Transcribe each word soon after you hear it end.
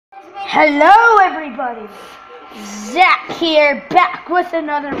Hello everybody, Zach here, back with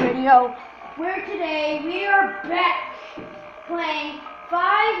another video, where today we are back playing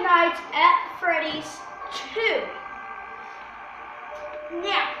Five Nights at Freddy's 2.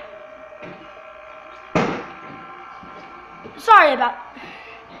 Now, sorry about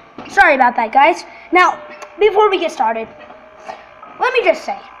that, guys. Now, before we get started, let me just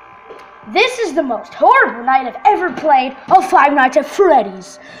say, this is the most horrible night I've ever played of Five Nights at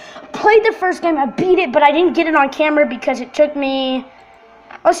Freddy's. Played the first game, I beat it, but I didn't get it on camera because it took me,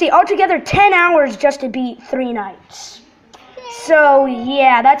 let's see, altogether 10 hours just to beat 3 nights. So,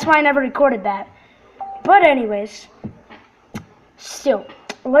 yeah, that's why I never recorded that. But anyways, still,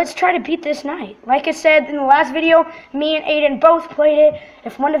 let's try to beat this night. Like I said in the last video, me and Aiden both played it.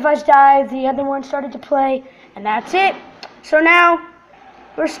 If one of us died, the other one started to play, and that's it. So now,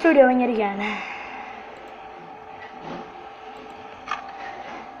 we're still doing it again.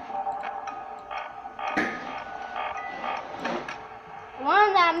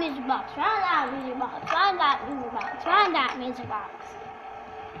 Find that music box, find that music box, find that music box, find that music box.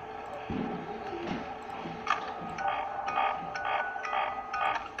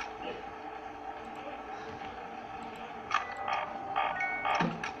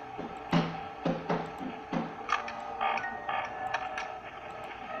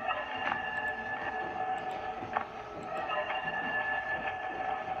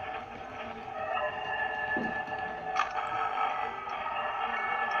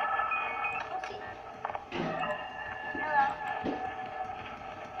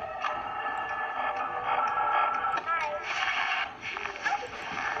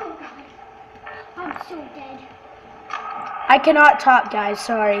 So dead. I cannot talk, guys,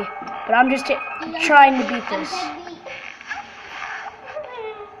 sorry. But I'm just trying to beat this.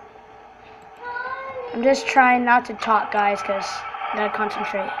 I'm just trying not to talk, guys, because I gotta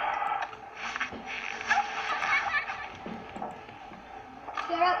concentrate.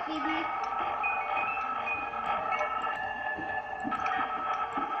 Get up, baby.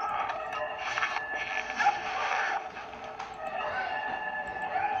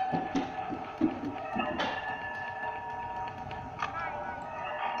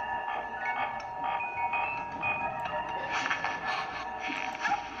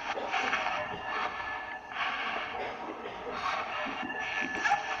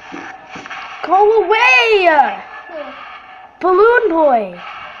 Go away! Balloon boy!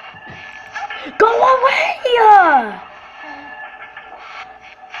 Go away!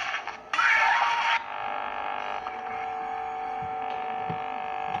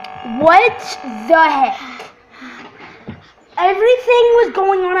 What the heck? Everything was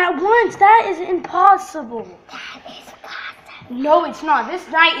going on at once. That is impossible. That is possible. No, it's not. This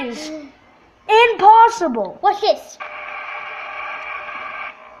night is impossible. What's this?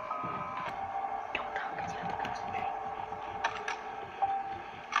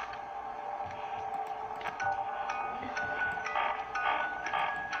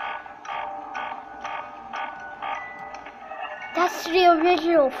 That's the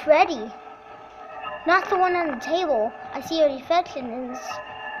original Freddy. Not the one on the table. I see a reflection in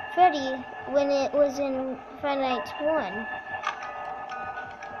Freddy when it was in Five Nights 1.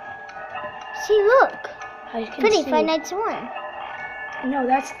 See, look. Freddy, Five Nights 1. No,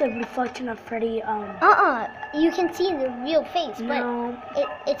 that's the reflection of Freddy. You can see the real face, no. But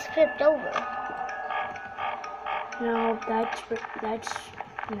it's flipped over. No, that's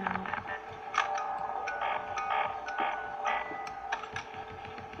no.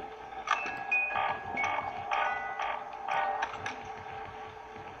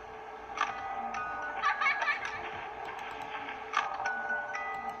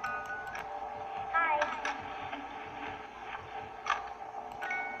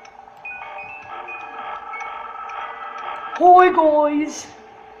 Hi guys!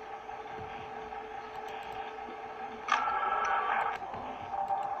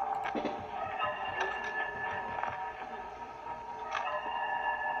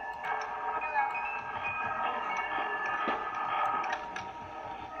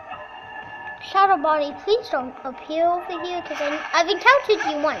 Shadow Body, please don't appear over here because I've encountered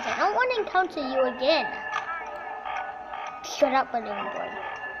you once. I don't want to encounter you again. Shut up, balloon boy.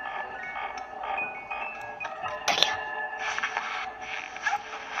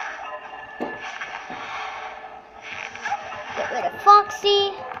 Get rid of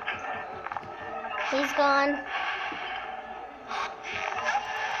Foxy. He's gone.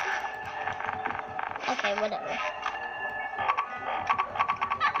 Okay, whatever.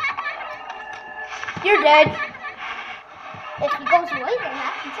 You're dead. If he goes away, then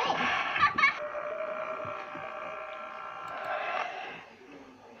that's insane.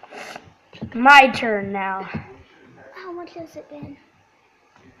 My turn now. How much has it been?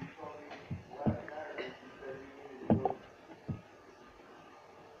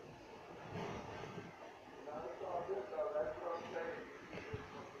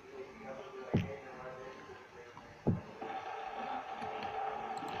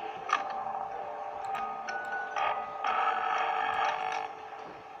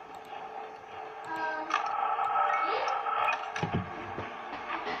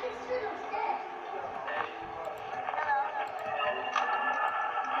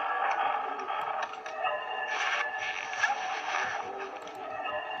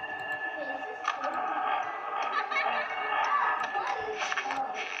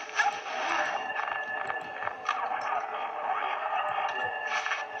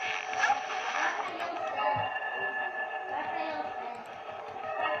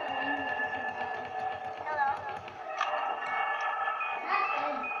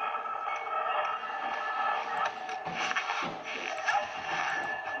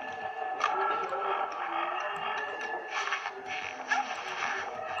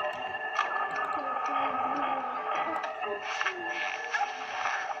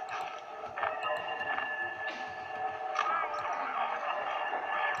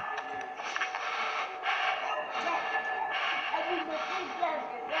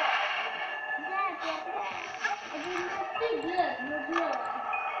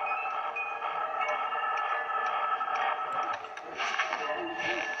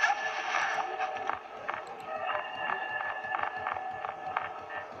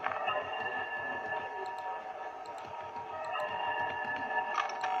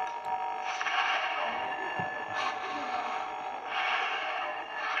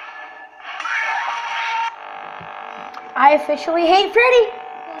 I officially hate Freddy.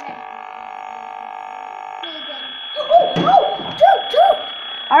 Oh, dude.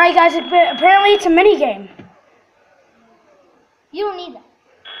 All right, guys. Apparently, it's a mini game. You don't need that.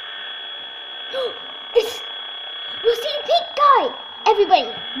 You see the pink guy.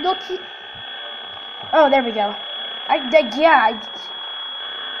 Everybody, look. Oh, there we go. Yeah.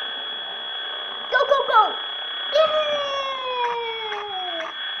 Go. Yeah.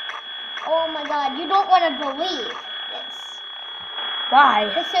 Oh my God, you don't want to believe this. Why?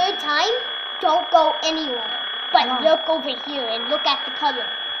 The third time, don't go anywhere. But Why? look over here and look at the color.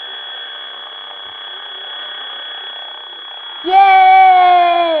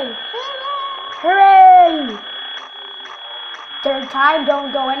 Yay! Hooray! Third time,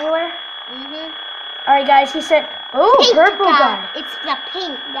 don't go anywhere. All right, guys. He said, "Oh, Pink purple guy." It's the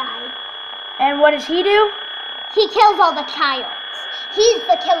pink guy. And what does he do? He kills all the childs. He's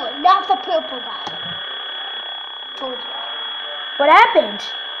the killer, not the purple guy. Told you. What happened?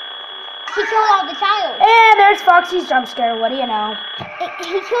 He killed all the childs. And there's Foxy's jump scare. What do you know?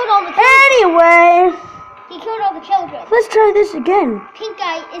 He killed all the children. Anyway, He killed all the children. let's try this again. Pink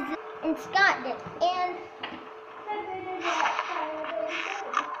guy is in Scotland. And...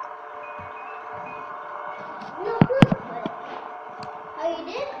 No proof of it. How you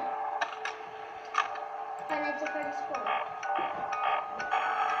did? Financial credit score.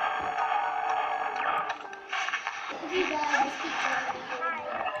 If you die, just keep going.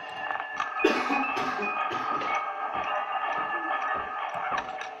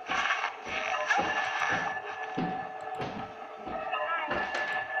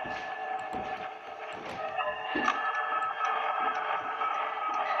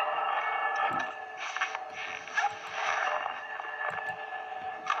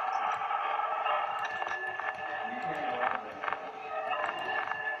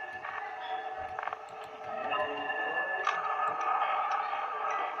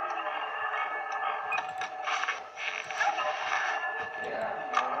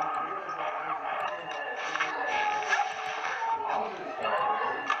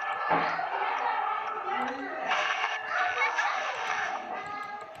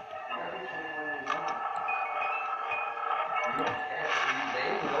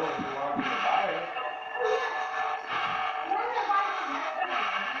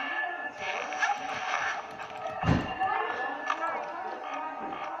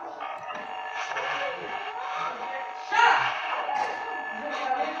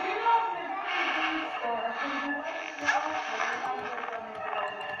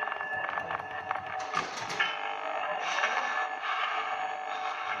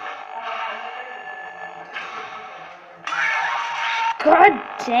 God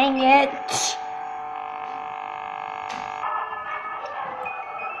dang it.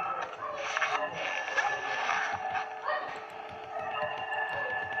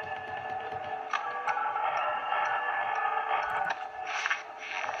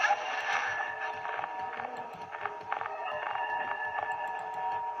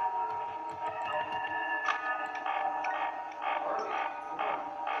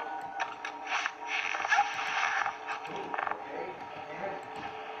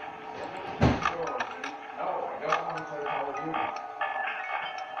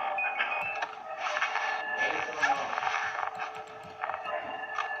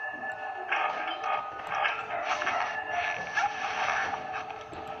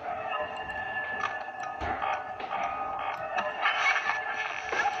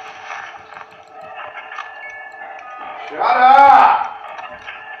 Shut up!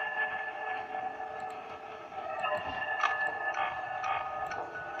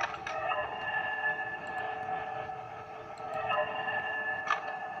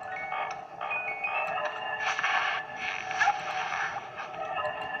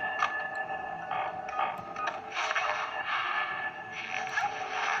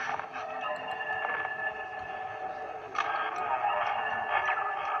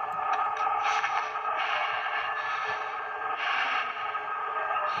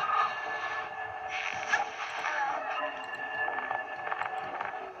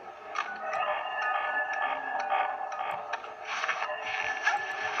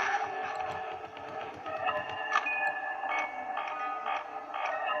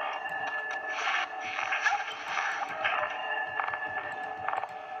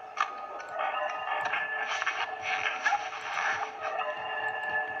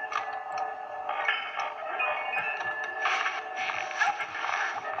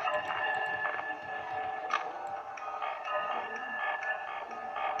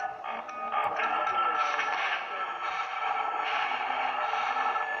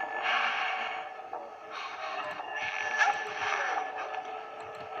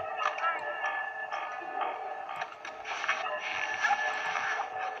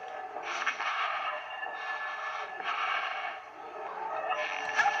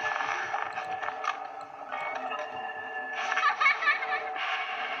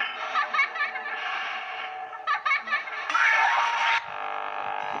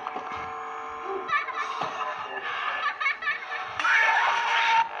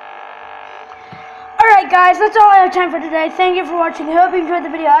 Alright guys, that's all I have time for today. Thank you for watching. I hope you enjoyed the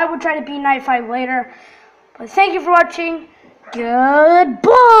video. I will try to beat Night 5 later. But thank you for watching. Goodbye!